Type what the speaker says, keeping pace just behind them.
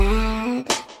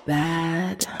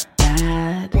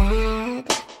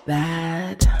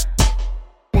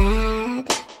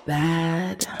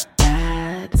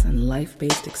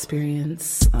life-based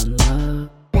experience on love,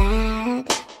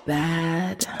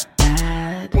 bad,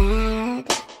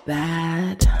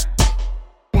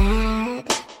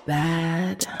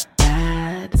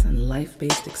 and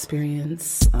life-based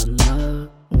experience on love.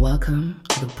 Welcome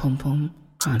to the Pum Pum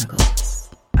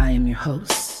Chronicles. I am your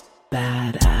host,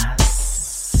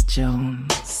 Badass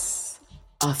Jones,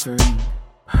 offering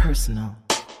personal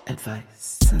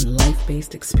advice and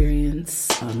life-based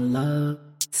experience on love,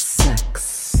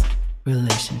 sex,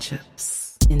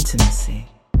 relationships, intimacy,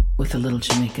 with a little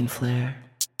Jamaican flair.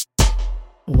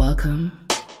 Welcome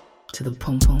to the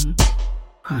Pum Pum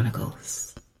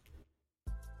Chronicles.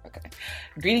 Okay.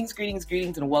 Greetings,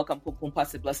 and welcome, Pum Pum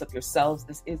Posse. Bless up yourselves.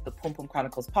 This is the Pum Pum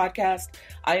Chronicles podcast.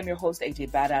 I am your host, AJ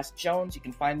Badass Jones. You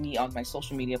can find me on my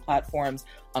social media platforms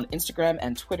on Instagram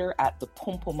and Twitter at the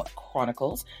Pum Pum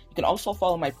Chronicles. You can also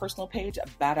follow my personal page,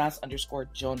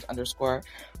 Badass_Jones_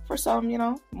 for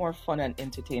some, more fun and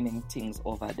entertaining things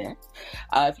over there.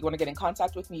 If you want to get in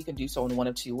contact with me, you can do so in one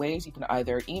of two ways. You can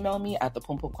either email me at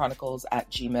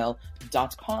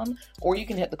thepumpumchronicles@gmail.com, or you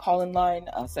can hit the call-in line,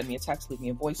 send me a text, leave me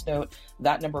a voice note.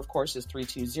 That number, of course, is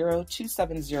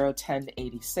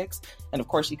 320-270-1086. And of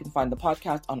course, you can find the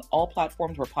podcast on all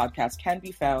platforms where podcasts can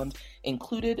be found,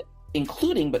 including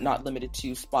but not limited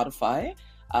to Spotify,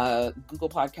 Google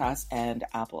Podcasts, and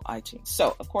Apple iTunes.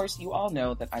 So, of course, you all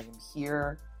know that I am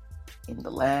here in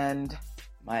the land,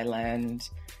 my land,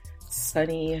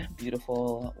 sunny,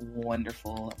 beautiful,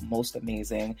 wonderful, most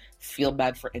amazing. Feel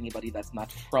bad for anybody that's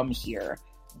not from here,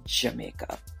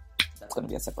 Jamaica. That's going to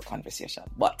be a separate conversation.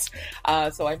 But,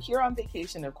 so I'm here on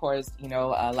vacation, of course.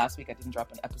 Last week I didn't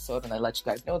drop an episode, and I let you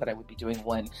guys know that I would be doing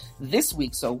one this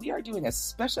week. So we are doing a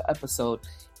special episode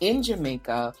in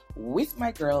Jamaica with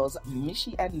my girls,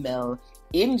 Mishi and Mel,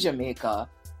 in Jamaica,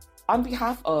 on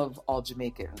behalf of all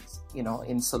Jamaicans,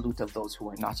 in salute of those who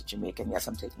are not Jamaican. Yes,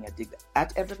 I'm taking a dig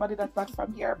at everybody that's not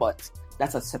from here, but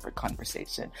that's a separate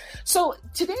conversation. So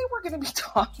today we're going to be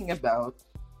talking about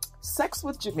sex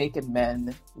with Jamaican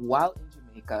men while in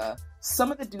Jamaica,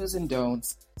 some of the do's and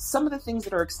don'ts, some of the things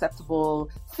that are acceptable,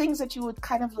 things that you would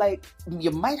kind of you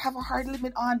might have a hard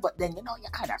limit on, but then, you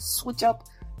kind of switch up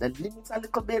the limits a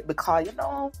little bit because,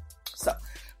 So,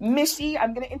 Mishi,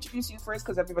 I'm going to introduce you first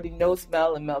because everybody knows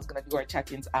Mel, and Mel's going to do our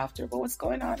check-ins after. But what's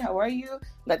going on? How are you?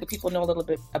 Let the people know a little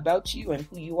bit about you and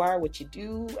who you are, what you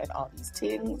do, and all these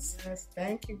things. Yes,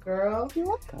 thank you, girl. You're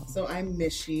welcome. So I'm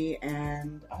Mishi,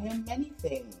 and I am many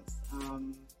things.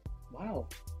 Wow,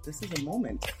 this is a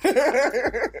moment.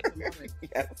 Yes.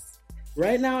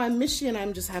 Right now I'm Mishi, and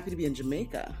I'm just happy to be in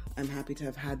Jamaica. I'm happy to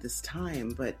have had this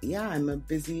time. But yeah, I'm a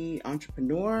busy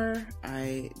entrepreneur.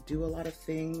 I do a lot of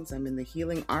things. I'm in the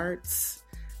healing arts.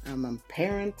 I'm a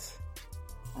parent.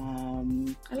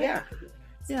 Yeah,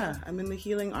 I'm in the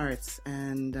healing arts,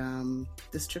 and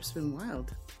this trip's been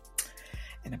wild.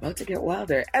 And about to get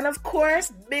wilder. And of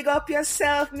course, big up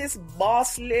yourself, Miss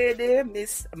Boss Lady,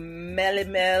 Miss Melly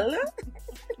Mel.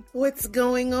 What's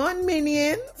going on,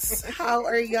 minions? How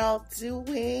are y'all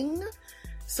doing?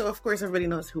 So, of course, everybody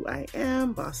knows who I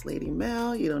am, Boss Lady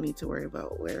Mel. You don't need to worry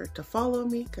about where to follow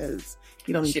me because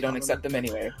you don't need She don't accept them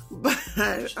anyway. But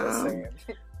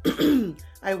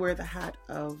I wear the hat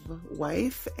of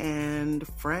wife and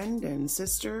friend and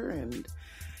sister and,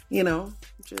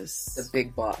 just the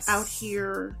big boss out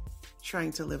here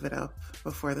trying to live it up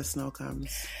before the snow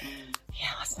comes. Yeah,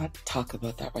 let's not talk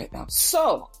about that right now.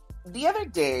 So, the other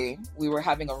day, we were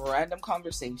having a random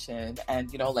conversation, and,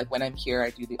 when I'm here, I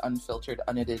do the unfiltered,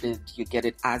 unedited, you get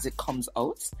it as it comes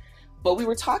out. But we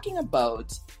were talking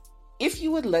about if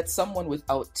you would let someone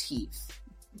without teeth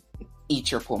eat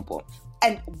your pum-pum.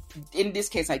 And in this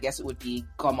case, I guess it would be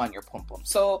gum on your pum-pum.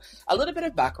 So, a little bit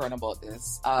of background about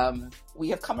this. We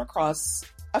have come across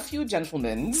a few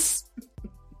gentlemen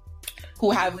who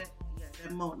have...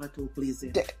 Their mouth not too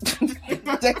pleasing.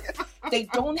 They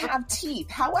don't have teeth.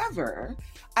 However,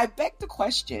 I beg the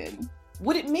question,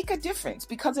 would it make a difference?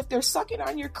 Because if they're sucking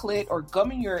on your clit or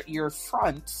gumming your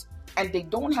front and they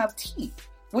don't have teeth,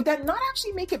 would that not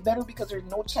actually make it better because there's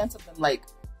no chance of them,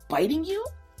 biting you?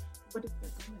 But if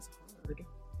their gum is hard,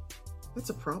 that's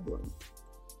a problem.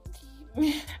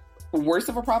 Worse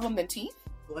of a problem than teeth?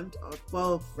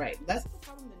 Well, right.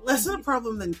 Less of a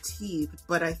problem than teeth,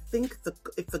 but I think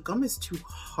if the gum is too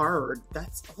hard,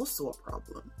 that's also a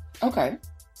problem. Okay.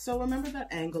 So remember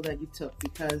that angle that you took,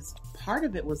 because part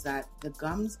of it was that the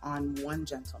gums on one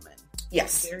gentleman.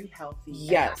 Yes. Very healthy.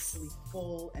 Yes. And actually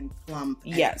full and plump.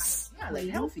 And yes.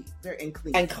 Healthy. Very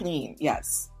clean. And clean,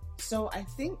 yes. So I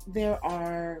think there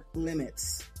are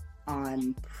limits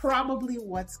on probably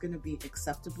what's going to be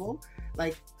acceptable.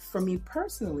 For me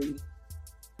personally,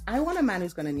 I want a man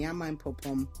who's gonna nyam my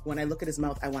pom-pom. When I look at his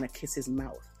mouth, I want to kiss his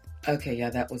mouth. Okay, yeah,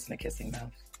 that wasn't a kissing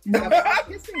mouth.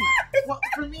 Kissing mouth. Well,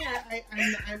 for me,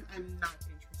 I'm not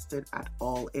interested at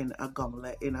all in a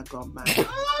gumlet, in a gum man.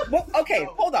 Well, okay,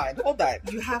 hold on.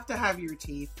 You have to have your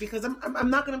teeth because I'm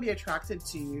not going to be attracted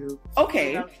to you.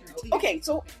 Okay. without your teeth. Okay,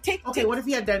 so take. What if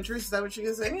he had dentures? Is that what you're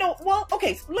gonna say? No, well,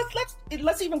 okay. So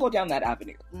let's even go down that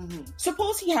avenue. Mm-hmm.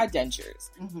 Suppose he had dentures,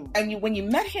 Mm-hmm. and when you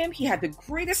met him, he had the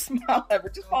greatest smile ever.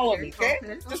 Just follow me, okay?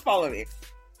 Just follow me.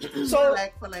 So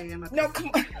no, come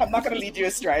on. I'm not going to lead you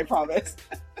astray, I promise.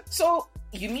 So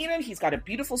you meet him, he's got a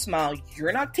beautiful smile.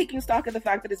 You're not taking stock of the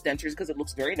fact that it's dentures because it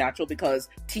looks very natural because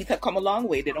teeth have come a long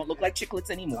way. They don't look like chiclets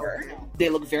anymore. Okay. They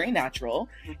look very natural.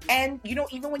 And,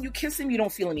 even when you kiss him, you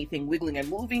don't feel anything wiggling and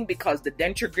moving because the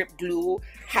denture grip glue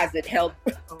has it held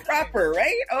proper,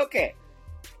 right? Okay.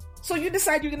 So you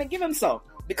decide you're going to give him some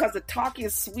because the talk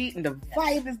is sweet and the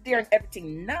vibe is there and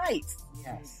everything nice.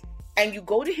 Yes. And you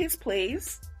go to his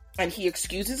place and he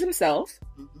excuses himself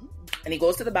and he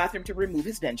goes to the bathroom to remove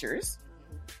his dentures,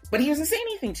 but he doesn't say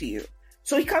anything to you.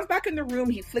 So he comes back in the room,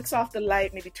 he flicks off the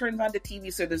light, maybe turns on the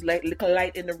TV so there's little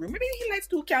light in the room. Maybe he lights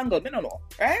 2 candles, I don't know,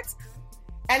 right?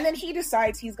 And then he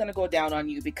decides he's going to go down on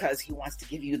you because he wants to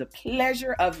give you the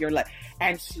pleasure of your life.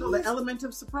 And So the element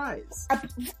of surprise.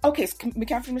 okay, so can we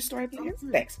finish the story, please?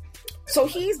 Thanks. So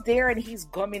he's there and he's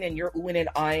gumming and you're oohing and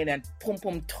eyeing and pum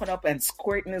pum turn up and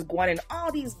squirting is going and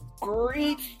all these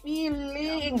great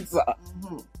feelings.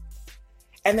 Mm-hmm.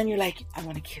 And then you're like, I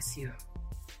want to kiss you.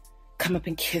 Come up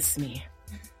and kiss me.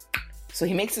 So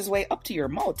he makes his way up to your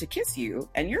mouth to kiss you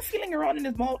and you're feeling around in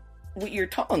his mouth with your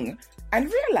tongue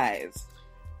and realize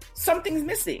something's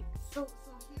missing. So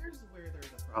here's where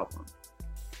there's a problem.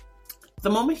 The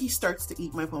moment he starts to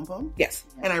eat my pom-pom, Yes.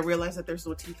 and I realize that there's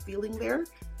no teeth feeling there,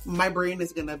 my brain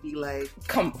is gonna be like,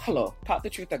 Hello, talk the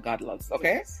truth that God loves,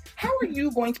 okay? Yes. How are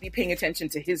you going to be paying attention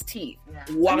to his teeth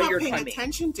while I'm not you're paying coming?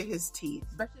 attention to his teeth.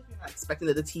 Especially if you're not expecting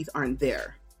that the teeth aren't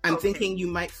there. I'm Okay. thinking you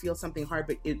might feel something hard,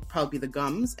 but it'd probably be the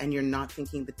gums, and you're not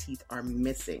thinking the teeth are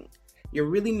missing. You're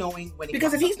really knowing when he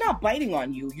Because if walks he's not biting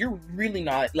on you, you're really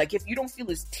not, like if you don't feel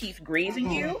his teeth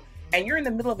grazing you and you're in the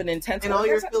middle of an intense And all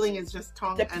you're orgasm, feeling is just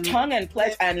tongue the and tongue and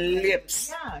flesh and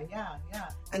lips. Yeah.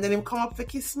 And then he'll come up to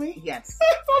kiss me. Yes.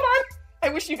 Hold on.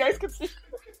 I wish you guys could see.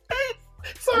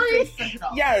 Sorry.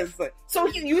 Yes. So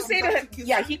you say to him,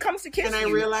 yeah, he comes to kiss And I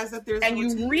you. realize that there's And no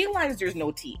you teeth. realize there's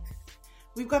no teeth.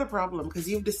 We've got a problem because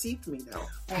you've deceived me now.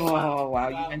 Oh, wow.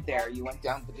 You went there. You went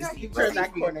down to this. You deep turned road.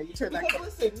 that corner. You turned that corner.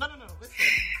 Listen, no. Listen.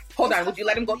 Hold on. Would you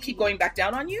let him keep going back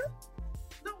down on you?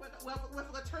 No,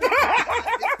 we're turning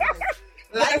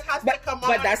Life has to come on.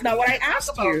 But that's not what I We can talk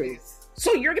asked about you. this.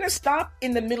 So you're going to stop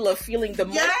in the middle of feeling the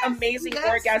Yes, most amazing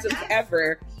yes, orgasms yes.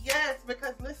 ever. Yes,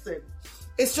 because listen,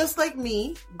 it's just like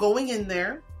me going in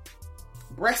there,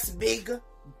 breast big,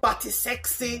 body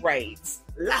sexy, Right.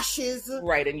 lashes,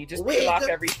 Right. And you just wig, peel off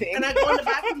everything. and I go in the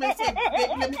bathroom and say,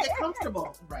 "Baby, let me get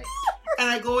comfortable." Right. And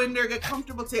I go in there, get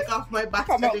comfortable, take off my back.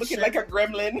 Come out looking like a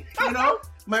gremlin. You know,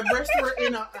 my breasts were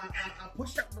in a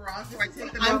push-up bra, so I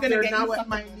take them I'm off gonna there get now you at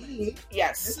my something. knee.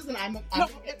 Yes. This is an I'm No,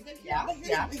 yeah.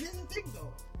 Here's the thing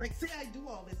though. Like, say I do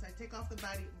all this, I take off the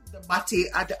body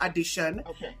addition,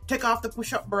 Okay. take off the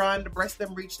push-up bra and the breast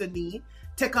them reach the knee,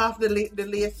 take off the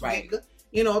lace Right. wig,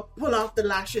 pull off the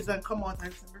lashes and come out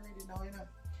and say, "Already now,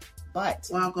 But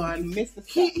Wow, God, you missed the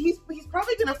he's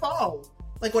probably gonna fall.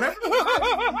 Like whatever.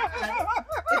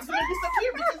 It's gonna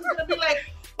disappear because he's gonna be like,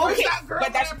 "Oh, Okay, that girl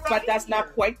but that I brought that's in not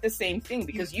here?" quite the same thing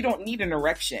because you don't need an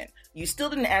erection. You still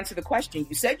didn't answer the question.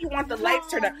 You said you want the lights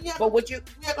turned on, Yeah, but would you?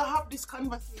 We are gonna have this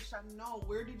conversation now.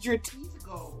 Where did your teeth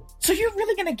go? So you're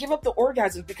really gonna give up the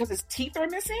orgasm because his teeth are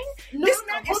missing? No, This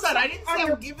man hold is on. I sucking didn't on say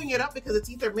your- I'm giving it up because the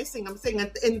teeth are missing. I'm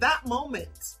saying in that moment,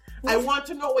 I want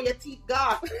to know where your teeth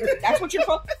got. That's what you're.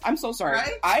 I'm so sorry.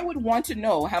 Right? I would want to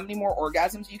know how many more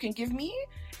orgasms you can give me,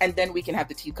 and then we can have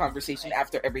the teeth conversation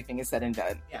after everything is said and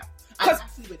done. Yeah.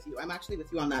 I'm actually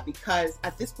with you on that because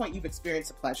at this point you've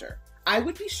experienced a pleasure. I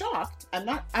would be shocked. I'm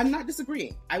not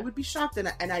disagreeing. I would be shocked and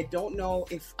I don't know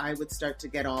if I would start to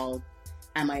get all,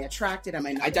 am I attracted? Am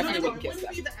I not? I definitely No, wouldn't it kiss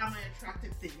wouldn't that. be the am I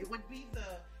attracted thing. It would be the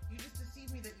you just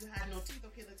deceived me that you had no teeth.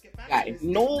 Okay, let's get back to Guy, this.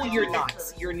 no, you're not.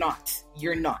 You're not.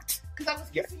 You're not. Because I was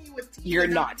kissing you with teeth. You're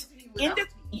and now I'm not. kissing you In without this,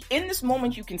 teeth. in this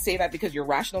moment, you can say that because you're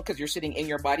rational, because you're sitting in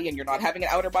your body and you're not having an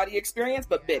outer body experience.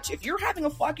 But bitch, if you're having a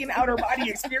fucking outer body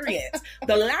experience,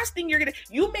 the last thing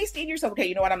you may say to yourself, okay,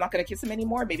 you know what? I'm not going to kiss him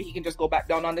anymore. Maybe he can just go back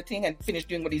down on the thing and finish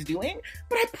doing what he's doing.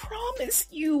 But I promise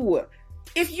you,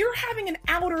 if you're having an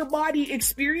outer body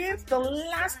experience, the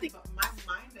last thing. But my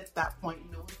mind at that point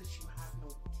knows that you have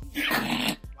no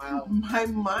teeth. Wow. My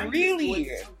mind Really?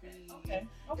 is going to be-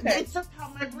 Okay. It's just how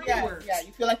my my brain Yeah, works. yeah.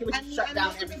 You feel like it would I'm- shut I'm down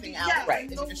not gonna everything be- else. yeah, Right.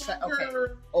 I'm It's no just shut. longer, Okay.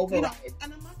 you Override. know,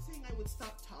 and I'm not saying I would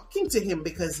stop talking to him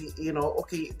because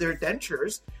okay, they're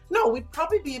dentures. No, we'd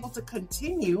probably be able to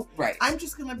continue. Right. I'm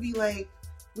just gonna be like,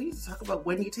 we need to talk about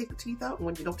when you take the teeth out and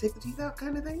when you don't take the teeth out,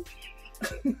 kind of thing.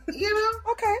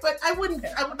 Okay. But I would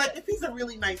like, if he's a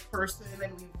really nice person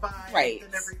and we vibe Right.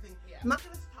 and everything. Yeah. I'm not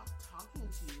gonna stop talking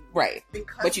to you. Right.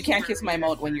 Because But you can't we're kiss my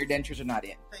mouth when your dentures are not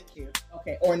in. Thank you.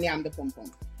 Okay. Or nyam the pum pum.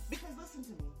 Because listen to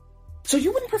me. So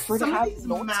you wouldn't prefer Some to of have these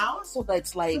no mouths- teeth? So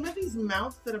that's like, Some of these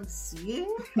mouths that I'm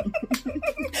seeing,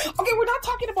 okay, we're not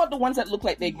talking about the ones that look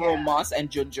like they grow Yeah. moss and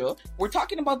junjo. We're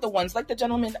talking about the ones like the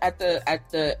gentleman at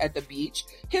the beach.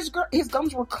 His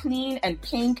gums were clean and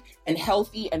pink and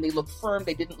healthy, and they looked firm.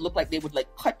 They didn't look like they would like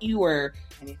cut you or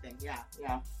Anything. Yeah.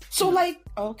 Yeah. so. Like,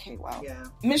 okay, wow. yeah.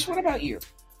 Mish, what about you?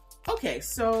 Okay.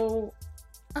 So,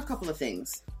 a couple of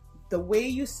things. The way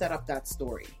you set up that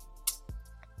story,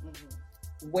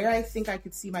 where I think I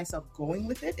could see myself going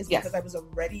with it is Yes. because I was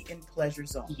already in pleasure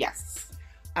zone. Yes,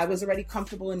 I was already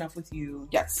comfortable enough with you,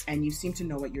 yes, and you seem to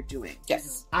know what you're doing.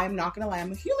 yes. I'm not gonna lie,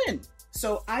 I'm a human.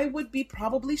 So I would be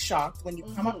probably shocked when you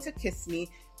come up to kiss me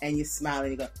and you smile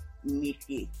and you go,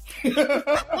 Mickey. You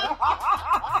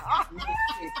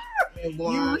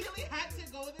really had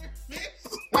to go there,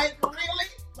 bitch? Like, really?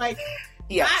 Like,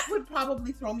 Yes. that would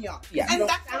probably throw me off. Yeah. You And don't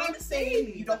that's what sound I'm the same.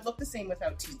 saying. You don't look the same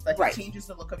without teeth. Like, Right. it changes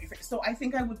the look of your face. So I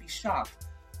think I would be shocked.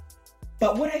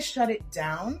 But would I shut it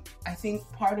down? I think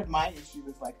part of my issue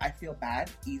is like, I feel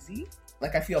bad, easy.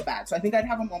 Like, I feel bad. So I think I'd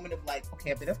have a moment of like,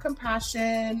 okay, a bit of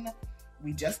compassion.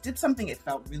 We just did something. It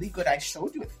felt really good. I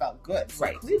showed you it felt good. So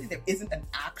Right. clearly there isn't an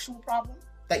actual problem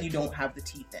that you don't have the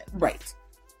teeth in. Right.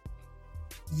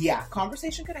 Yeah,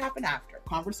 conversation could happen after.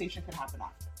 Conversation could happen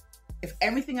after. If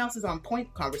everything else is on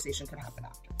point, conversation could happen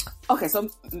after. Okay, so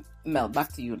Mel,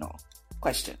 back to you now.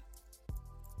 Question.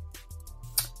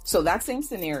 So that same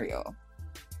scenario.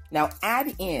 Now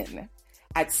add in,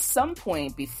 at some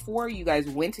point before you guys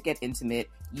went to get intimate,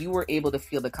 you were able to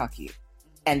feel the kaki.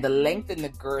 And the length and the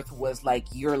girth was like,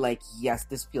 you're like, yes,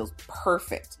 this feels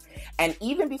perfect. And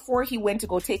even before he went to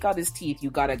go take out his teeth, you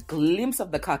got a glimpse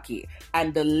of the kaki.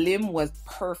 And the limb was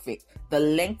perfect. The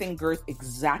length and girth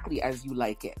exactly as you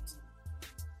like it.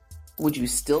 Would you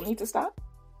still need to stop?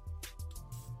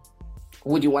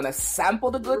 Would you want to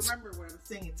sample the goods? Remember what I'm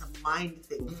saying, it's a mind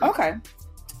thing. Okay.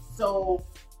 So,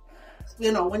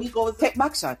 when he goes... Take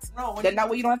back shots. No, when Then he that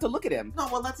goes- way you don't have to look at him. No,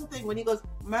 well, that's the thing. When he goes,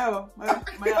 Mel,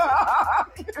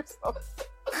 You're so-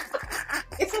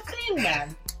 It's a thing,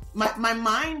 man. my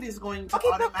mind is going to Okay,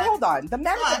 but automatically... hold on. The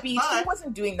man at the beach, he but-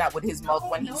 wasn't doing that with his mouth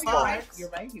when he No, spoke. you're right. You're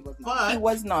right. He was not. But He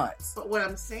was not. But what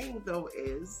I'm saying though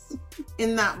is,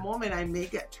 in that moment, I may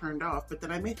get turned off, but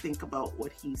then I may think about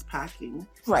what he's packing,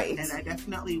 Right. and I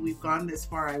definitely, we've gone this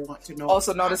far. I want to know.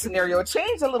 Also, now the scenario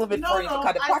changed a little bit for you to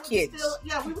cut a I would package.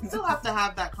 still, we would still have to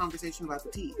have that conversation about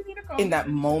the teeth. In that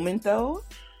moment, though?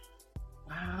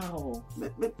 Wow.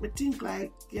 But think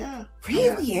like, yeah,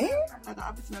 Really, eh? like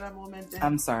obviously in that moment. Then,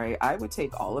 I'm sorry. I would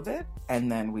take all of it, and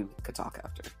then we could talk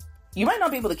after. You might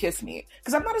not be able to kiss me,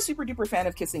 because I'm not a super duper fan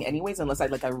of kissing anyways, unless I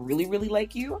really, really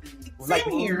like you. Like,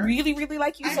 here. really, really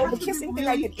like you. I So have the to kissing be thing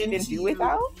I really could even into do you.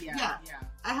 without. Yeah.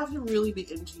 I have to really be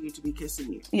into you to be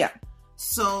kissing you. Yeah.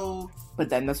 So But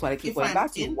then that's what I keep if going I'm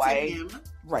back to. into Why? him,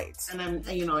 Right. and I'm,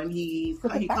 and he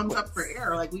Flip it comes up backwards. for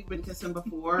air. Like we've been kissing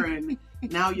before, and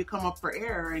now you come up for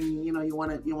air, and you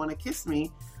want to kiss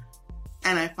me,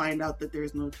 and I find out that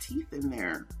there's no teeth in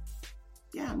there.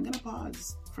 Yeah, I'm gonna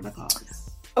pause for the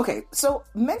cause. Okay, so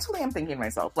mentally I'm thinking to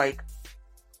myself, like,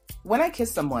 when I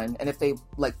kiss someone and if they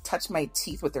like touch my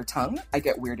teeth with their tongue, I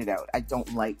get weirded out. I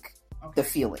don't like the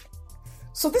feeling.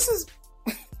 So this is,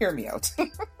 hear me out.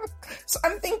 So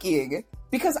I'm thinking,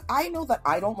 because I know that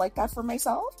I don't like that for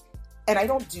myself, and I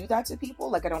don't do that to people,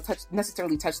 like I don't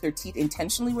necessarily touch their teeth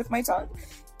intentionally with my tongue.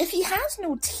 If he has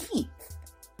no teeth,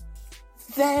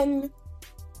 then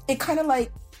it kind of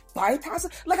like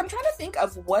bypasses. Like I'm trying to think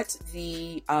of what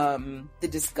the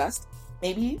disgust,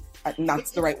 maybe not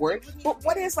the right word, but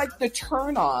what is like the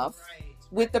turn off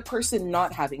with the person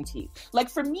not having teeth. Like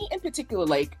for me in particular,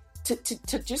 like to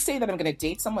just say that I'm going to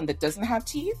date someone that doesn't have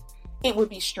teeth, it would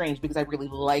be strange because I really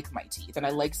like my teeth and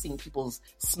I like seeing people's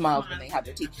smiles when they have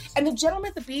their teeth. And the gentleman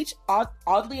at the beach,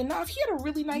 oddly enough, he had a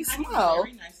really nice smile,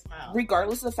 Very nice smile.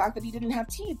 regardless of the fact that he didn't have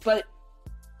teeth. But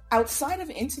outside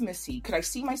of intimacy, could I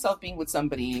see myself being with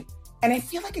somebody? And I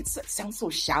feel like it sounds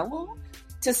so shallow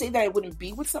to say that I wouldn't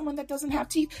be with someone that doesn't have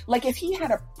teeth. Like if he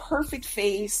had a perfect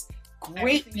face,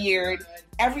 great Everything beard, was good.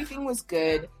 everything was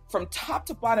good, from top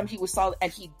to bottom he was solid,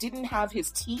 and he didn't have his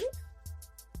teeth,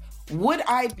 would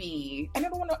I be, and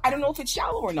I don't know if it's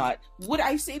shallow or not, would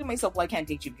I say to myself, well, I can't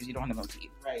date you because you don't have no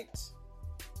teeth? Right.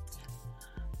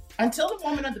 Until the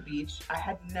moment on the beach, I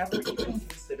had never even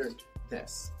considered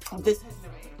this. This has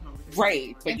never been a conversation.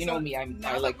 Right, but And you so know me,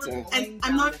 I like to. And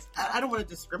I'm not. I don't want to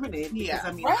discriminate because Yeah.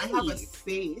 I mean I have a Right.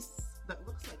 space that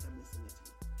looks like I'm missing a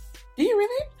tooth. Do you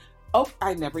really? Oh,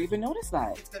 I never even noticed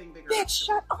that. It's getting bigger. Bitch,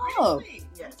 shut up. Really?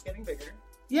 Yeah, it's getting bigger.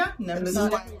 Yeah, never And this saw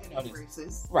is why that. I'm getting Notice.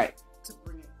 braces Right. to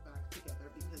bring it back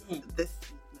together because this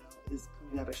teeth now is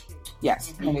coming out of shape.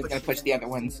 Yes. Mhm. And he's going to push the other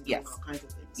ones. And Yes. all kinds of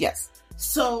things. Yes.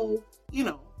 So, you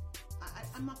know,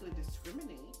 I'm not going to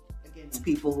discriminate against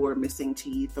people who are missing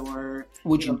teeth or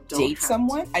Would you you know, don't date have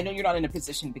someone? teeth. I know you're not in a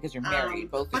position because you're married,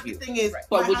 both but of you. the thing is,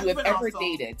 But my would you have husband ever also-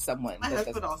 dated someone My that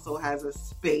husband doesn't? also has a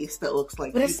space that looks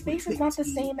like. But a teeth space with is not the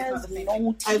teeth. same It's as not the same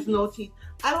no as teeth. no teeth.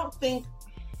 I don't think.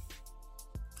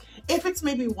 If it's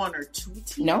maybe one or two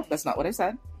teeth. No, that's not what I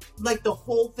said. Like the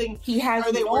whole thing. He has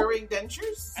Are they no. wearing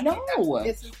dentures? No. Well,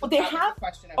 they have-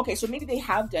 Okay, so maybe they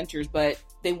have dentures, but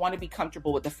they want to be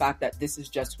comfortable with the fact that this is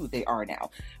just who they are now.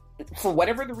 For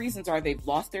whatever the reasons are, they've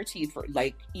lost their teeth for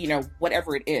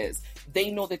whatever it is. They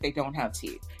know that they don't have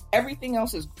teeth. Everything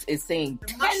else is saying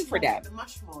 10 for them. The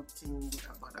mush mode thing would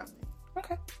have bothered me.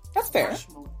 Okay, that's fair. Mush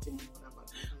mode thing would have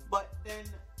bothered me. But then,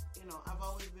 I've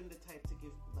always been the type to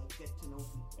get to know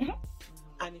people.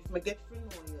 Mm-hmm. And if I get to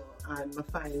know you and I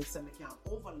find some I can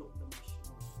overlook the mush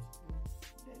mode,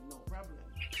 then no problem.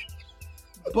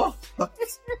 But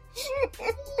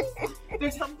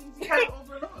there's some things you can't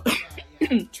overlook.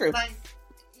 True. Like,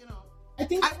 I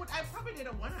think I probably did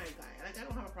a one-eyed guy. Like, I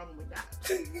don't have a problem with that.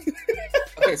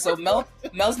 Okay, so Mel's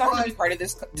not going to be part of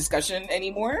this discussion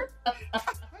anymore.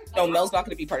 No, Mel's not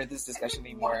going to be part of this discussion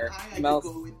anymore. Mel's, Mel's,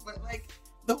 go with, but like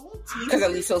the whole team. because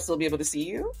at least he'll still be able to see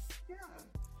you. Yeah,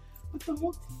 but the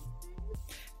whole team.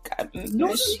 God, no.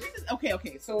 Mish-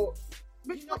 Okay. So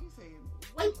But you know what you're saying.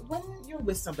 when you're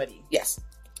with somebody, yes,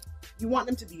 you want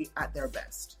them to be at their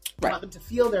best. You Right. want them to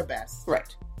feel their best,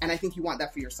 right. and I think you want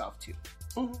that for yourself too.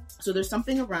 Mm-hmm. So there's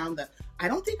something around that. I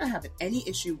don't think I have any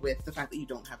issue with the fact that you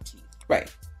don't have teeth. Right.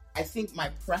 I think my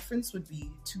preference would be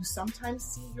to sometimes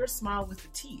see your smile with the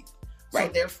teeth. So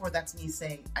Right. therefore, that's me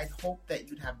saying, I'd hope that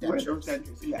you'd have Wear dentures. those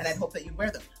dentures, yes. And I'd hope that you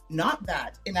wear them. Not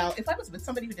that. And now, if I was with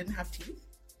somebody who didn't have teeth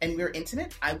and we were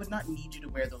intimate, I would not need you to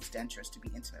wear those dentures to be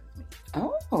intimate with me.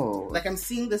 Oh, Like, I'm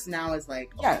seeing this now as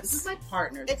like, okay, Yes. this is my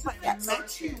partner. If I Yes.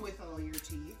 met you with all your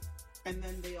teeth and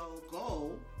then they all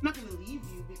go, I'm not going to leave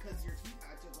you because your teeth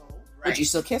had to go. would you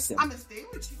still kiss him? I'm going to stay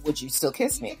with you. Would you still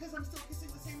kiss me? Because I'm still kissing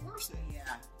the same person.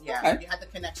 Yeah. Okay. You had the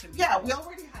connection. Yeah, before. we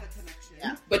already had a connection.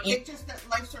 Yeah. But you, It's just that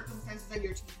life circumstances and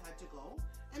your teeth had to go.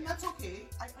 And that's okay.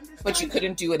 I understand. but you that.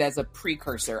 couldn't do it as a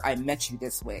precursor. I met you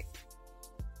this way.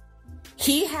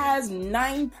 He has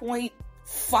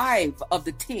 9.5 of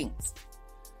the things.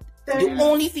 The Then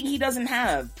only thing he doesn't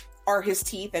have are his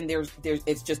teeth, and there's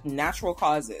it's just natural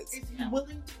causes. is he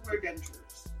willing to wear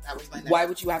dentures? That was my next Why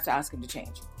would you have to ask him to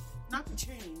change? Not to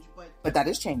change, but But that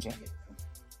is changing.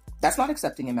 That's not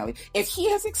accepting him, Ellie. If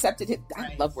he has accepted it, I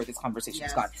Right. love where this conversation's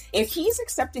Yes. gone. If he's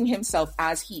accepting himself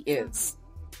as he is,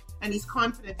 and he's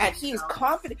confident. in and he is himself.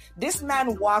 confident, this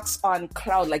man walks on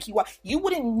cloud like you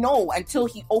wouldn't know until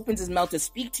he opens his mouth to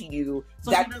speak to you So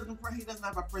that he doesn't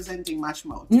have a presenting mush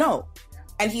mouth. no.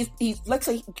 And he's let's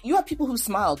say you have people who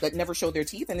smile that never show their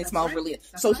teeth and they That's smile right. really.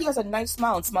 That's So right. he has a nice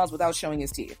smile and smiles without showing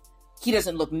his teeth. He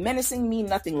doesn't look menacing, mean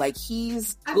nothing. Like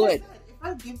he's As good. I said, if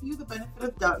I give you the benefit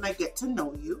of doubt and I get to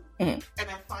know you, Mhm. and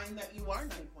I find that you are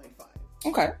 9.5,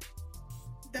 Okay.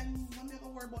 then I'm not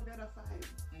gonna worry about the other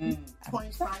 5.5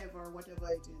 Mm. or whatever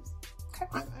it is. Okay.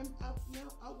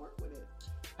 I'll work with it.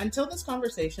 Until this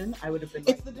conversation, I would have been. It's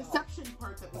like, the no. deception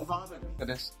part that would bother me.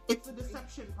 Goodness. It's the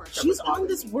deception part. That She's would bother on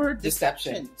this me. word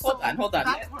Deception. deception. Hold on.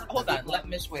 that part Hold that on. we Let want.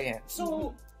 Mish weigh in.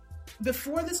 So,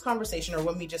 before this conversation, or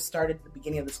when we just started at the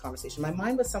beginning of this conversation, my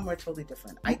mind was somewhere totally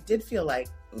different. I did feel like,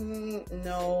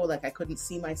 no, like I couldn't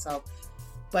see myself.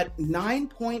 But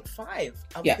 9.5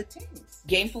 of Yeah. the things.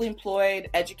 Gainfully employed,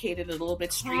 educated, a little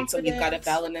bit street, so you've got a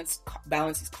Confidence.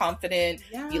 balance. He's confident.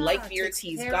 Yeah, You like beards. takes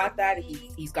He's care got of that. me.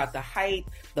 He's got the height,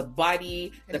 the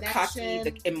body, the cocky,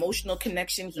 the Connection. emotional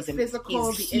connection. He's The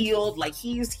physical, he's the healed. Like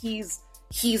he's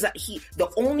the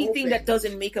only thing that Open.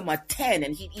 doesn't make him a 10,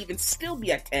 and he'd even still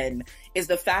be a 10, is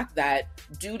the fact that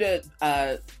due to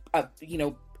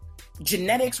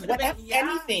genetics, Could have whatever, been-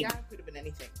 anything. Yeah, it could have been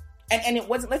anything. And it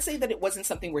wasn't, let's say that it wasn't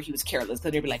something where he was careless.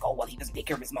 Then they'd be like, oh, well, he doesn't take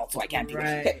care of his mouth, so I can't do it.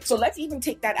 Right. Okay, so let's even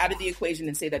take that out of the equation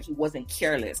and say that he wasn't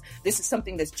careless. This is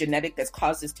something that's genetic, that's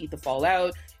caused his teeth to fall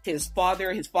out. His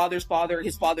father, his father's father,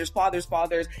 his father's father's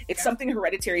father's. It's something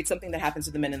hereditary. It's something that happens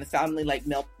to the men in the family, like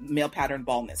male pattern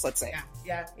baldness, let's say.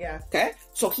 Yeah. Okay?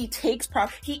 So he takes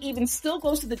he even still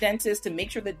goes to the dentist to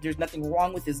make sure that there's nothing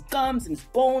wrong with his gums and his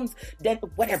bones,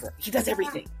 whatever. He does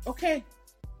everything. Okay.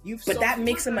 But that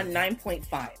makes him a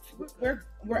 9.5.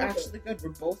 We're actually good. We're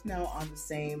both now on the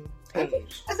same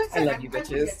page. As I said, I love you,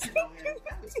 bitches. I would get to know him.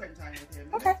 I would spend time with him.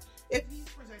 Okay. If he's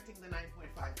presenting the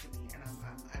 9.5 to me and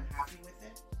I'm happy with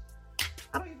it,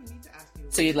 I don't even need to ask you.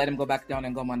 So you'd let him go back down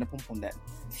and go on the pum pum then.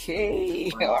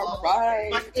 Hey, all right.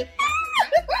 But if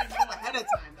I know ahead of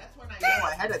time, that's when I know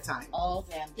ahead of time. Oh,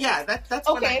 damn. Yeah, that's when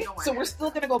I Okay, know so ahead we're of still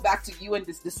time. going to go back to you and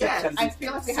this deception. I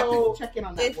feel like we have So, to check in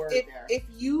on that word there. If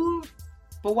you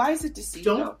But why is it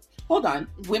deceiving? Don't- Hold on.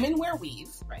 Women wear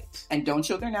weaves Right. and don't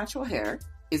show their natural hair.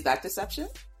 Is that deception?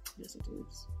 Yes, it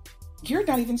is. You're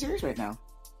not even serious right now.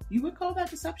 You would call that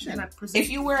deception. If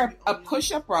you wear a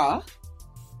push-up bra,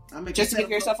 just to give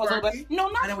yourself a little bit, no,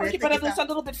 not And when quirky, I but take at least a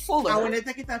little bit I fuller. want to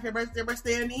take it off your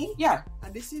birthday knee. Yeah.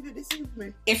 And deceive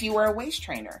me. If you wear a waist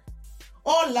trainer.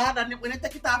 Oh Lord, and when I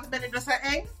take it off, then it just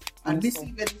hang. And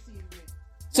deceive me.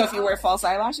 So if you wear false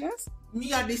eyelashes?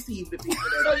 Me I deceive the people.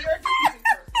 So you're a deceiving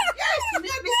person. Yes, me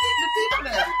I deceive the people.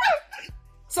 Then.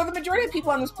 So the majority of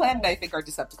people on this planet, I think, are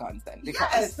Decepticons then. Because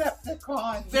Yes.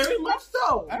 Decepticon. Very much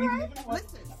so. All right.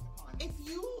 Listen,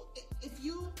 if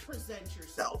you present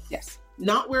yourself, Yes.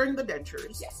 not wearing the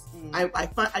dentures, Yes.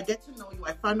 I get to know you.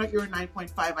 I found out you're a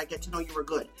 9.5. I get to know you were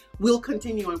good. We'll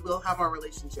continue and we'll have our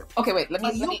relationship. Okay, wait.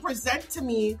 But you present to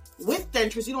me with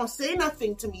dentures. You don't say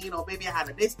nothing to me. Baby, I had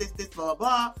a this, blah,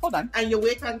 blah. Hold on. And you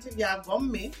wait until you have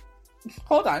gum me.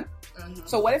 Hold on.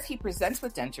 So what if he presents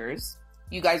with dentures?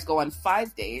 You guys go on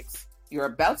 5 dates. You're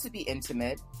about to be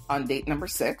intimate on date number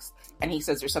 6. And he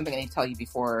says, there's something I need to tell you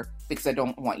before because I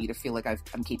don't want you to feel like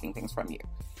I'm keeping things from you.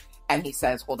 And he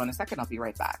says, hold on a second, I'll be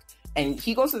right back. And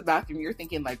he goes to the bathroom. You're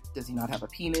thinking, like, does he not have a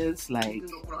penis? Like, He's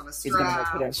gonna put on a he's going to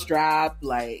put a strap?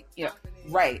 Like, you know,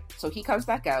 right. So he comes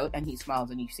back out and he smiles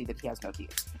and you see that he has no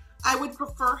teeth. I would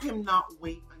prefer him not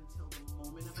wait until the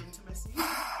moment of intimacy.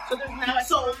 So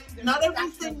there's now Not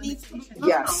everything needs to be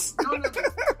Yes. no.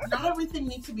 Not everything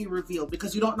needs to be revealed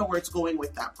because you don't know where it's going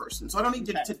with that person. So I don't need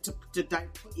to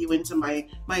put you into my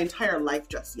entire life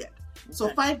just yet. So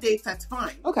 5 dates, that's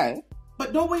fine. Okay.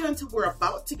 But don't wait until we're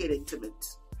about to get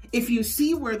intimate. If you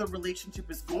see where the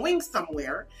relationship is going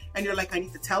somewhere and you're like, I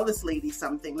need to tell this lady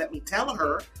something, let me tell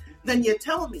her, then you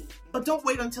tell me. But don't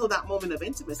wait until that moment of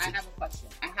intimacy. I have a question.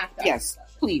 I have to Yes, ask a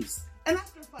question. please. And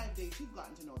after 5 days, you've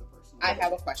gotten to know the person. I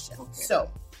have a question. Okay. So,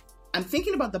 I'm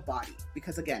thinking about the body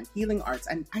because, again, healing arts,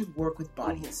 and I work with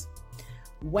bodies.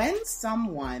 When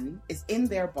someone is in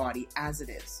their body as it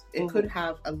is, it could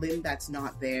have a limb that's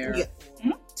not there,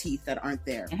 or teeth that aren't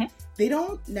there. They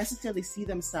don't necessarily see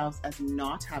themselves as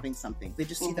not having something. They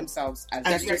just see themselves as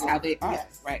That's just how they are.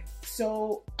 Yes. Right.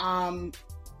 So,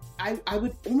 I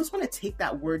would almost want to take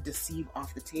that word deceive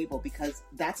off the table because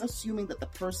that's assuming that the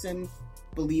person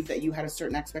believed that you had a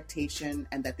certain expectation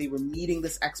and that they were meeting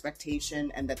this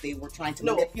expectation and that they were trying to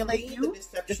manipulate you. The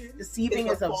deception Deceiving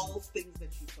is is the a false things that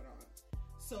you put on.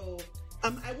 So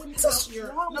I wouldn't It's a count your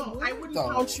strong I word, wouldn't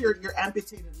though. count your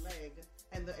amputated leg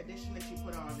and the addition that you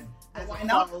put on. As Why a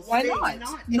not? false Why thing.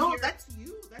 not? No, that's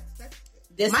you. That's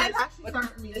this my is, lashes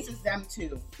aren't me. This is them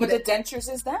too. But the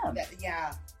dentures is them.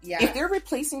 Yeah. If they're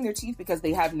replacing their teeth because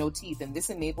they have no teeth, and this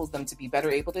enables them to be better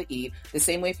able to eat, the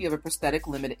same way if you have a prosthetic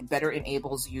limb, it better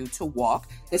enables you to walk.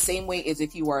 The same way is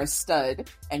if you are a stud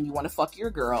and you want to fuck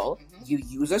your girl, you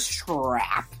use a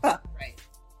strap. Right.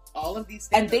 All of these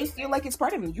things. And they feel like it's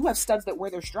part of them. You have studs that wear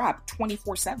their strap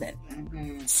 24/7.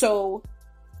 Mhm. So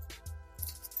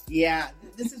Yeah,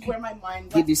 this is where my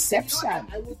mind the went. deception. You know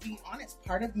what? I will be honest.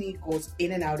 Part of me goes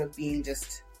in and out of being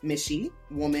just Mishy,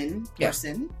 woman,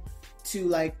 person, to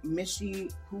like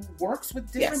Mishy who works with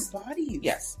different bodies.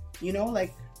 Yes. You know,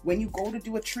 like when you go to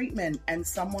do a treatment and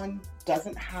someone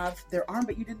doesn't have their arm,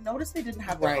 but you didn't notice they didn't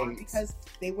have their arm because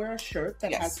they wear a shirt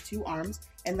that has 2 arms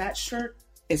and that shirt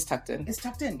Is tucked in. is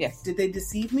tucked in. Yes. Did they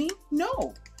deceive me?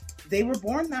 No. They were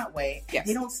born that way. Yes.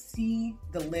 They don't see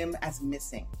the limb as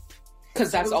missing. Because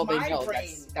that's It was all they my know. brain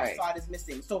That's that right. thought is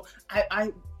missing. So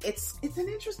it's an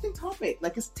interesting topic.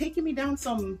 Like it's taking me down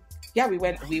some. Yeah, we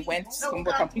went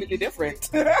somewhere completely different.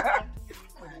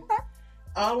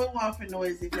 All we want to know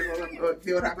is if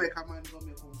you have a command.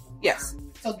 Yes.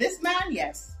 So this man,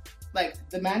 yes, like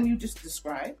the man you just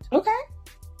described, Okay.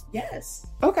 yes.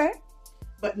 Okay.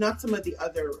 But not some of the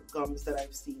other gums that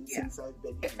I've seen since I've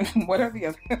been here. What are the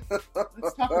other?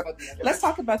 Let's talk about the other. Let's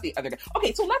talk about the other guy.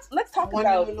 Okay, so let's talk One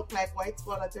about. will look like white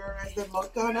squall that terrorize the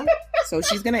mouth corner. So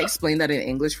she's gonna explain that in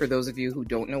English for those of you who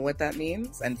don't know what that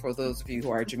means, and for those of you who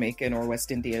are Jamaican or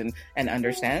West Indian and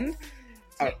understand.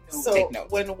 So take note.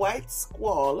 when white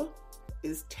squall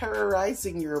is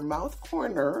terrorizing your mouth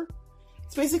corner,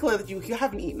 it's basically that you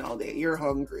haven't eaten all day, you're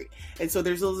hungry, and so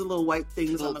there's those little white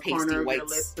things Little on the pasty corner of your whites.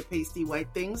 lips, the pasty white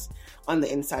things on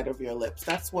the inside of your lips.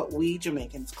 That's what we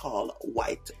Jamaicans call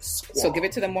white squall. So give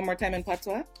it to them one more time in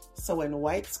patois. So when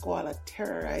white squall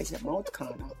terrorize your mouth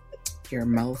corner, Your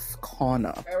mouth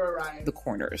corner, Terrorize. the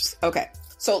corners. Okay,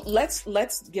 so let's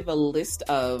give a list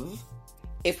of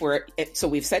so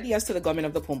we've said yes to the gum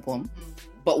of the pum pum,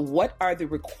 but what are the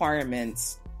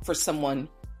requirements for someone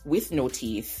with no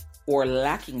teeth or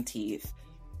lacking teeth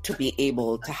to be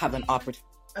able to have an opportunity?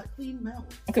 A clean mouth.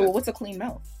 Okay, well, what's a clean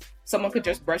mouth? Someone could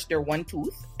just brush their one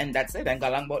tooth and that's it, and go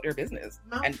along about their business.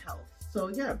 mouth And health. So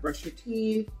yeah, brush your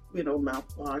teeth,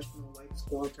 mouthwash, white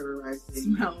squall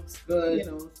terrorizing. Smells good.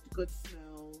 Good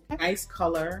smell. Nice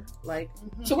color. Like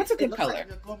so, what's a It good looks color? like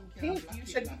your gum can pink. black You it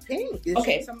should be out. pink. There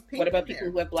Okay, should be some pink what about in people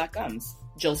there. who have black gums?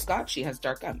 Jill Scott, she has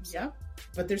dark gums. Yeah,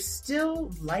 but there's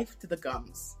still life to the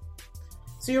gums.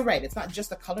 So you're right. It's not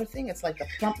just a color thing. It's like the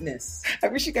plumpness. I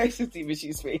wish you guys could see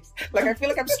Mishy's face. Like, I feel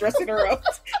like I'm stressing her out.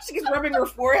 She's rubbing her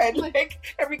forehead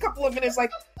like every couple of minutes.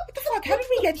 Like, what the fuck? How did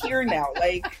we get here now?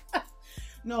 Like,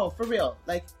 No, for real.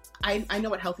 Like I know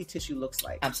what healthy tissue looks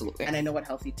like, absolutely. and I know what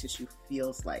healthy tissue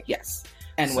feels like. Yes.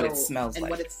 And what it So- smells and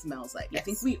like. what it smells like. Yes. I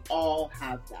think we all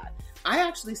have that. I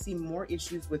actually see more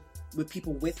issues with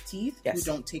people with teeth who Yes.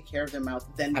 don't take care of their mouth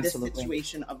than Absolutely. this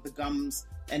situation of the gums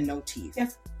and no teeth.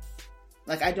 Yes.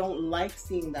 Like, I don't like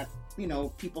seeing that,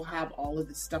 people have all of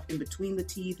this stuff in between the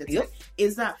teeth. It's Yep. like,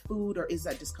 is that food or is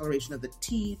that discoloration of the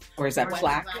teeth? Or is that When's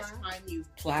plaque? the last time you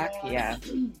Plaque, brushed? yeah.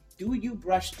 Do you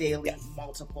brush daily Yes.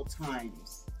 multiple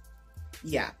times?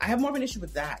 Yeah, I have more of an issue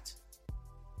with that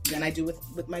than I do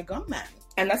with my gum man.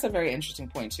 And that's a very interesting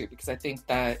point, too, because I think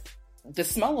that the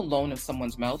smell alone of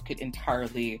someone's mouth could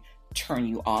entirely turn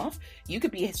you off. You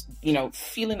could be,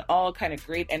 feeling all kind of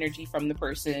great energy from the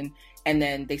person, and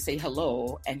then they say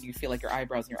hello, and you feel like your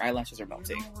eyebrows and your eyelashes are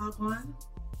melting. You know what, man?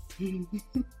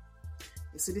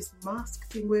 You see this mask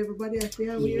thing where everybody has to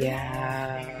wear?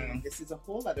 Yeah. And this is a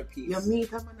whole other piece. You meet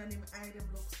a man and him eye them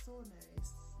look so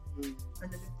nice. Mm.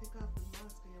 And then they take off the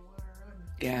mask and you wear it on.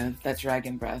 Yeah, that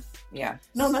dragon breath. Yeah.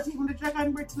 No, not even the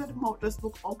dragon breath in the mouth just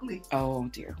look ugly. Oh,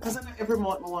 dear. Because I know every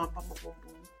mouth I want pop.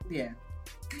 Yeah.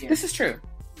 This is true.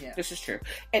 Yeah. This is true.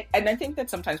 And I think that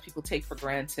sometimes people take for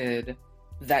granted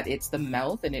that it's the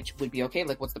mouth and it would be okay.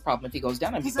 Like, what's the problem if he goes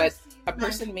down on me? But a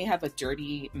person may have a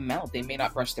dirty mouth. They may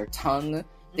not brush their tongue.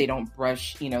 They don't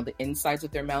brush, the insides of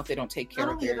their mouth. They don't take care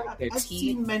Not of only their that, teeth. I've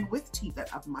seen men with teeth that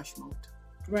have mash mouth.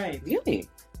 Right. Really?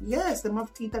 Yes, them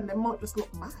have teeth and their mouth just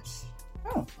look mash.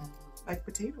 Oh. Like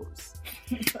potatoes.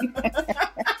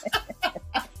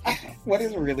 What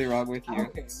is really wrong with you?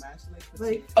 Okay.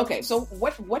 Like, Okay, so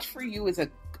what for you is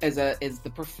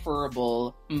the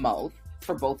preferable mouth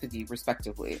for both of you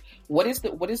respectively? What is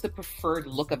the preferred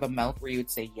look of a mouth where you would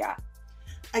say, yeah,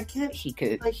 I can't he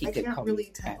could I come can't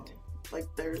really tell. and- Like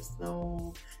there's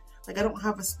no I don't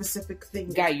have a specific thing.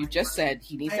 Guy, you just said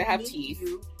he needs to have teeth.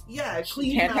 Yeah, He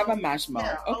clean can't have a mouth. mash mouth.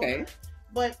 Yeah, Okay.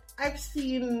 But I've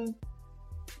seen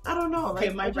I don't know. Okay,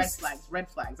 like, my I red just- flags. Red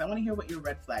flags. I want to hear what your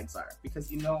red flags are because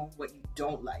you know what you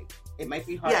don't like. It might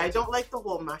be hard. Yeah, I don't like the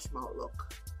whole mash mouth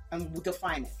look. And we'll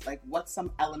define it. Like, what's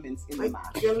some elements in the Like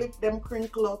mash? your lip them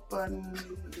crinkle up and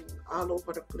all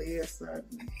over the place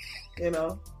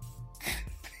and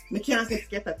Me can't say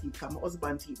scatter teeth because my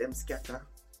husband teeth them scatter.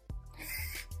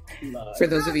 Love. For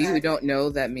those of you who don't know,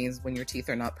 that means when your teeth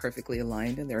are not perfectly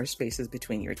aligned and there are spaces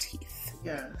between your teeth.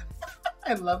 Yeah.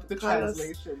 I love the Colours.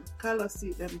 translation. Carlos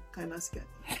see them kind of scatter.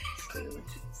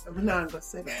 So I'm not gonna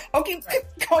say that. Okay, Right.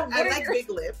 I like big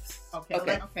lips. Okay. I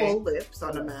like Okay. full lips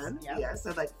on a man. Yeah. Yes,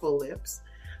 I like full lips.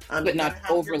 But you not gotta have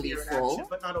your overly beard full. action,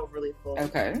 but not overly full.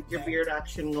 Okay. Your beard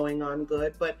action going on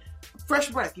good, but fresh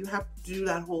breath. You have to do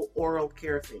that whole oral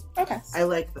care thing. Okay. I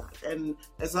like that, and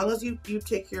as long as you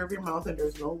take care of your mouth and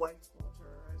there's no white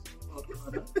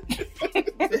water,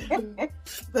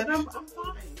 then I'm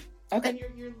fine. Okay. And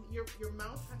your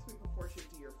mouth has to be proportioned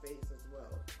to your face as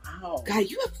well. Wow. Guy,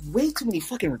 you have way too many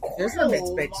fucking There's a requirements,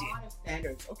 lot Betty. of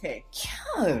standards. Okay.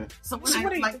 Yeah. So when So I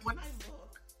what are you- when I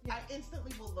look, I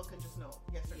instantly will look and just know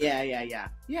yes or no.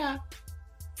 Yeah.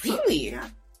 Really? Yeah.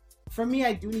 For me,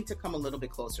 I do need to come a little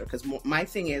bit closer because my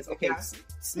thing is, okay, Yeah.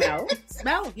 smell.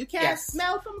 You can't Yes.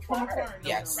 smell from From afar. afar, no,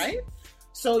 Yes. no. Right?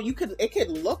 So it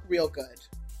could look real good,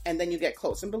 and then you get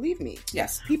close. And believe me,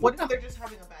 Yes. people What if they're just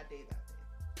having a bad day that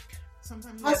day?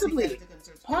 Sometimes Possibly. that's because the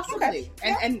concerns- possibly,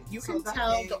 and you So can that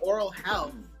tell day- the oral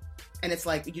health. And it's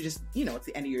like, you just, it's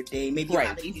the end of your day. Maybe Right.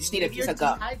 haven't You eaten, just need a maybe piece you're of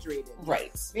gum. dehydrated.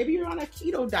 Right. Maybe you're on a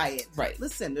keto diet. Right.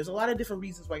 Listen, there's a lot of different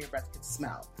reasons why your breath can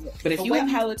smell. But if But you when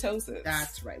have you- halitosis,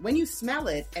 That's right. When you smell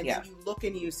it and Yeah. then you look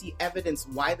and you see evidence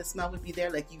why the smell would be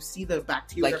there, like you see the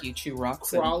bacteria. like you chew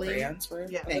rocks crawling. and crayons for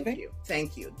Yeah.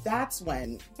 Thank you. That's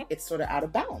when it's sort of out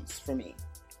of balance for me.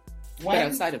 But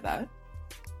outside of that,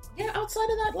 outside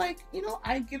of that, like,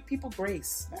 I give people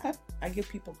grace. I give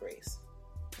people grace.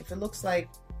 If it looks like,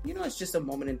 it's just a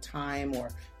moment in time, or,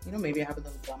 maybe I have a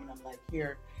little gum and I'm like,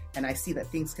 here, and I see that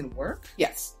things can work.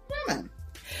 yes. Yeah, man.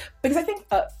 Because I think,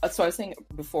 so I was saying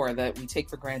before that we take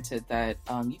for granted that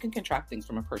you can contract things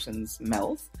from a person's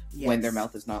mouth when their Yes.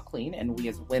 mouth is not clean. And we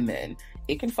as women,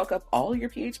 it can fuck up all your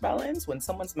pH balance when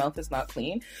someone's mouth is not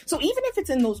clean. So even if it's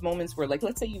in those moments where, like,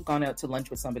 let's say you've gone out to lunch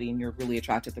with somebody and you're really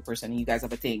attracted to the person and you guys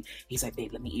have a thing, he's like,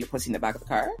 babe, let me eat your pussy in the back of the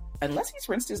car. Unless he's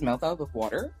rinsed his mouth out with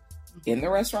water in the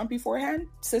restaurant beforehand,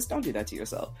 sis, don't do that to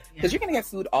yourself. Because you're going to get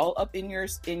food all up in your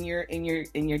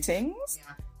tings.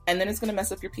 Yeah. And then it's going to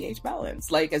mess up your pH balance.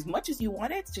 Like, as much as you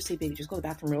want it, just say, baby, just go to the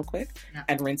bathroom real quick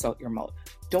and rinse out your mouth.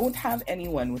 Don't have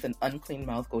anyone with an unclean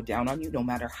mouth go down on you, no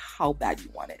matter how bad you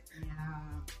want it. Yeah.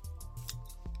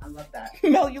 I love that.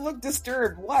 Mel, you look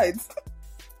disturbed. What?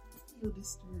 You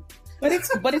disturbed.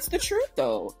 But it's the truth,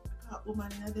 though.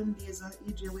 Woman in them days,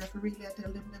 AJ, we have to really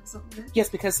tell them something. Yes,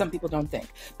 because some people don't think.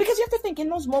 Because you have to think in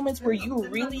those moments where you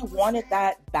really want it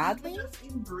that badly. Just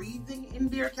in breathing in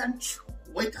there can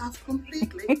wet off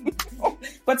completely.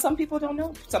 But some people don't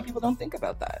know. Some people don't think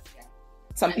about that. Yeah.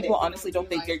 Some people honestly don't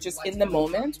think. They're just in the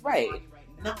moment. Right.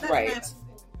 Not Right. that,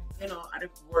 I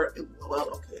don't work. Well,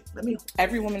 okay. Let me.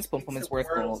 Every woman's pum pum It's is the worth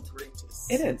world's gold.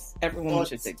 greatest. It is. Every woman But-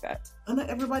 should think that. And not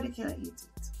everybody can eat it.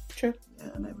 True. Yeah,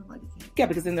 and everybody can. Yeah,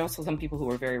 because then there are also some people who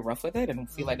are very rough with it and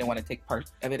feel like they want to take part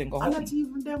of it and go And home. not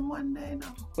even them one day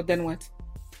now. But then what?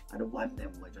 I don't want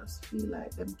them to just feel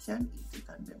like them can eat it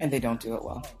and them. And they don't do it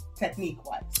well. Technique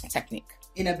wise. Technique.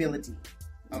 Inability.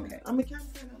 Okay. And we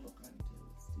can't kind of look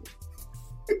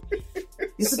until it's still.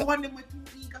 You see the one them with too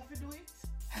eager to do it?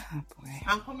 Oh boy.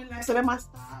 I'm coming like so them must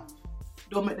starve.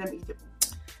 Don't make them eat it.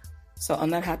 So on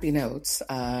that happy note,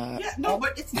 Yeah, no,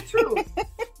 but it's the truth.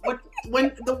 But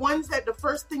when the ones that the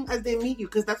first thing as they meet you,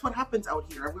 because that's what happens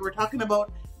out here. We were talking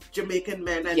about Jamaican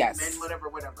men and Yes. men,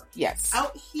 whatever. yes.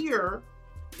 Out here,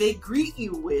 they greet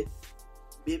you with,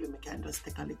 "Baby, me can just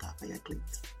take a lick off of your clit.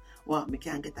 Well, me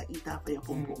can get a eat off of your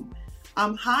pum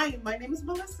pum. Hi, my name is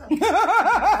Melissa.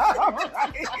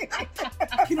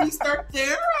 Can we start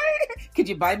there? Could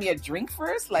you buy me a drink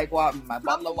first? Like what? My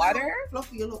bottle of water?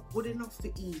 Fluffy, you look good enough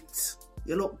to eat.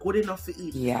 You look good enough to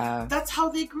eat. Yeah. That's how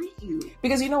they greet you.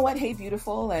 Because you know what? Hey,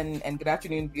 beautiful, and good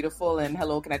afternoon, beautiful, and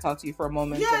hello, can I talk to you for a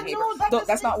moment? Yeah, And hey, no, that that's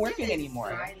doesn't not working exist. anymore.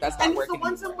 Right. That's And not it's the working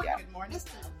ones anymore. that Yeah. Good morning.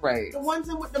 Right. The ones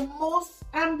with the most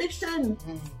ambition.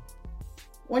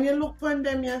 When you look on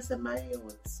them, you say, my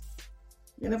youths,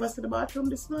 you never see the bathroom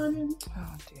this morning?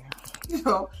 Oh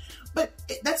dear. But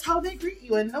that's how they greet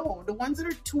you. And no, the ones that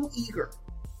are too eager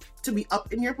to be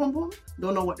up in your pum pum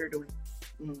don't know what they're doing.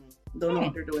 Don't know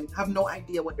what they're doing. Have no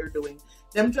idea what they're doing.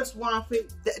 Them just want to,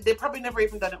 they probably never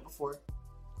even done it before.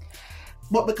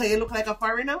 But because you look like a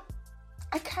foreigner?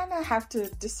 I kind of have to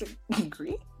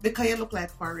disagree. Because you look like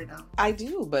foreigner. I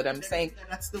do, but I'm saying,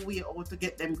 that's the way out to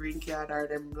get them green card or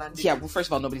them landing. yeah. Well, first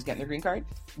of all, nobody's getting their green card,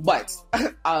 but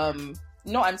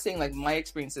no, I'm saying like my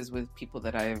experiences with people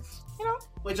that I've,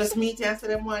 We just meet you and say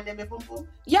them want them a pum pum.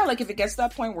 yeah, like if it gets to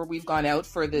that point where we've gone out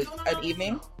for No. an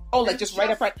evening. Oh, like just right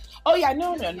up front. Oh yeah,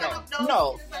 no.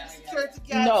 No.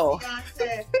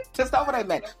 That's not what I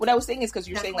meant. What I was saying is because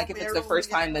you're saying like if it's the first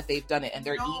time that they've done it and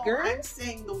they're eager. I'm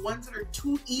saying the ones that are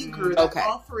too eager that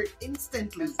offer it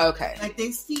instantly. Okay. Like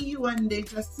they see you and they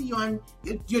just see you and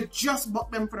you just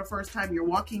book them for the first time. You're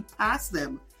walking past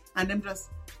them and them just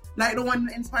like the one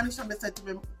in Spanish that said to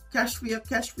me, cash for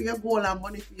your goal and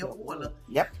money for your goal.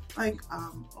 Yep. Like,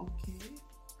 okay.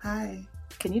 Hi.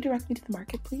 Can you direct me to the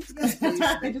market, please? Yes, please.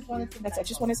 I just wanted some I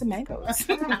just wanted some mangoes. I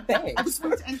Thanks. just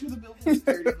wanted to enter the building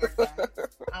security guard.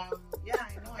 Yeah,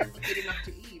 I know I look good enough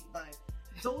to eat, but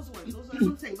those ones are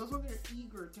something. Those ones are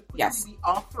eager to quickly be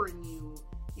offering you,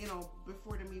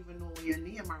 before them even know your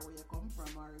name or where you come from,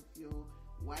 or if you're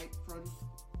white front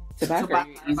To back, back, or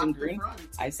you're using to green. front.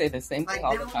 I say the same Like thing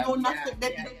all they the don't time. know nothing. Yeah,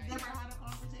 They've never had a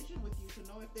conversation with you to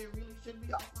know if they really should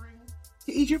be offering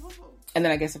to eat your food. And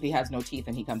then I guess if he has no teeth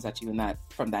and he comes at you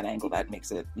from that angle, that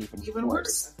makes it even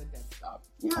worse. That's a dead stop.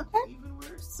 Yeah, even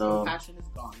worse. So Passion is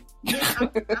gone. yeah,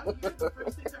 out here, the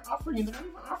first thing they're offering you, they're not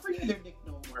even offering you their dick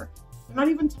no more. I'm not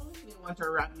even telling you I want to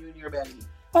wrap you in your belly.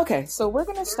 Okay, so we're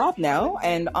going to stop now.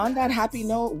 And on that happy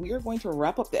note, we are going to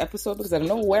wrap up the episode because I don't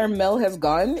know where Mel has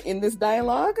gone in this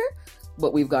dialogue,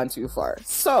 but we've gone too far.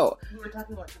 So, we were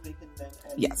talking about Jamaican men.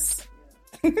 And yes.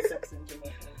 Sex in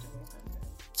Jamaica.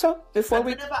 So, before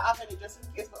we never have any, just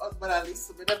in case my husband at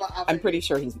least, we never have I'm any. pretty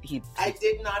sure he I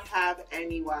did not have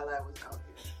any while I was out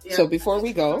here. Yeah, so before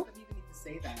we go, You don't even need to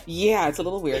say that. yeah, it's a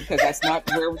little weird because that's not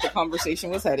where the conversation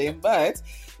was heading. But,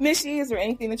 Mishy, is there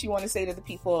anything that you want to say to the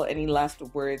people? Any last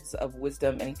words of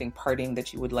wisdom? Anything parting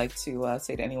that you would like to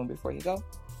say to anyone before you go?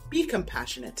 Be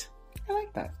compassionate. I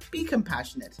like that. Be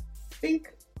compassionate.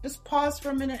 Think, just pause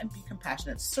for a minute and be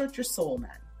compassionate. Search your soul,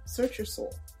 man. Search your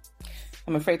soul.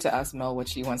 I'm afraid to ask Mel what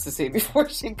she wants to say before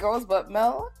she goes, but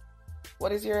Mel,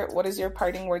 what is your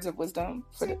parting words of wisdom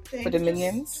for the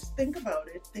minions? Just think about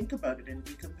it and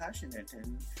be compassionate.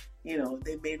 And, you know,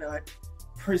 they may not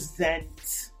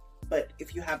present, but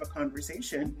if you have a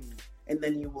conversation, and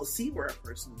then you will see where a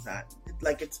person's at.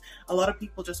 Like, it's a lot of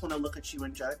people just want to look at you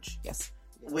and judge. Yes.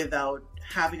 Without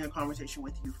having a conversation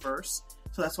with you first.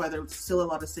 So that's why there's still a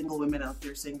lot of single women out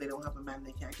there saying they don't have a man,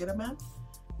 they can't get a man.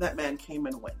 That man came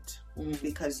and went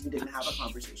because you didn't have a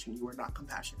conversation. You were not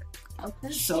compassionate.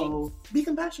 Okay. So be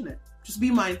compassionate. Just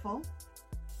be mindful.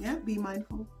 Yeah, be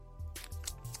mindful.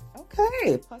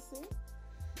 Okay, Pussy.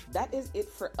 That is it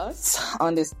for us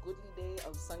on this goodly day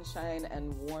of sunshine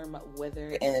and warm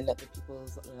weather in the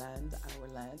people's land, our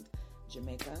land,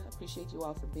 Jamaica. Appreciate you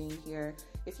all for being here.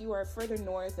 If you are further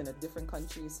north in a different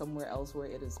country, somewhere else where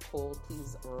it is cold,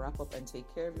 please wrap up and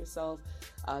take care of yourself.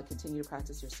 Continue to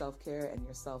practice your self-care and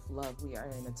your self-love. We are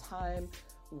in a time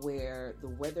where the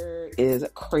weather is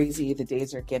crazy. The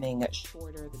days are getting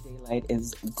shorter. The daylight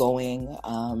is going.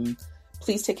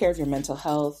 Please take care of your mental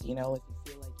health. You know, if you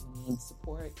feel like you need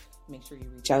support, make sure you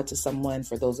reach out to someone.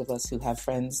 For those of us who have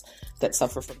friends that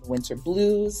suffer from the winter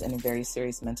blues and a very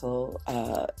serious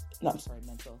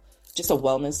just a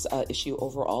wellness issue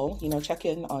overall, you know, check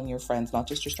in on your friends, not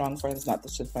just your strong friends, not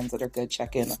just your friends that are good.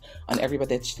 Check in on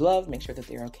everybody that you love. Make sure that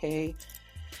they're okay.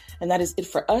 And that is it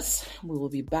for us. We will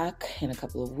be back in a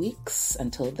couple of weeks.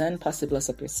 Until then, Pastor, bless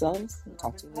up yourselves. We'll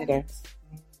talk to you later.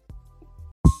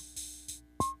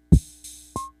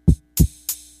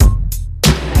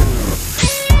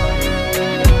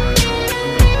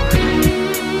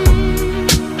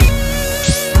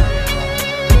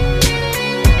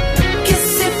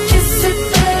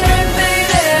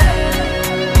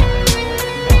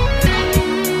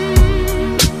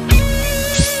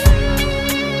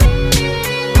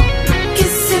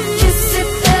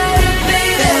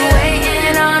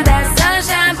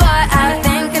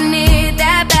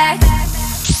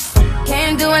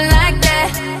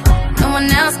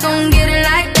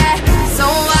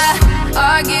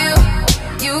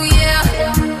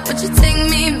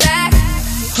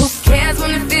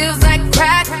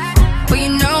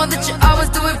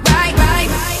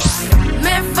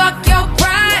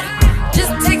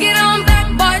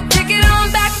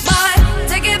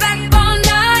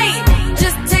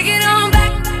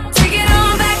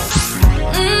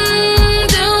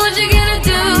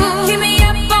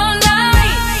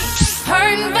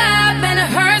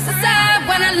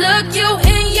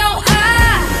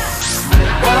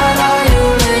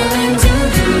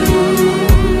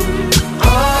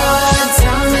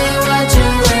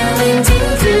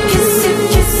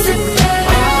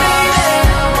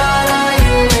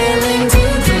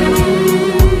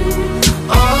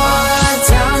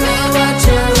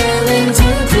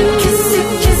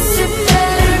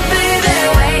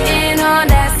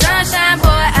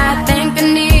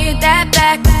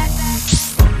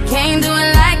 Can't do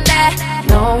it like that.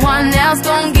 No one else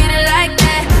gon' get it like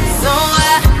that. So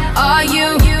are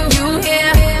you?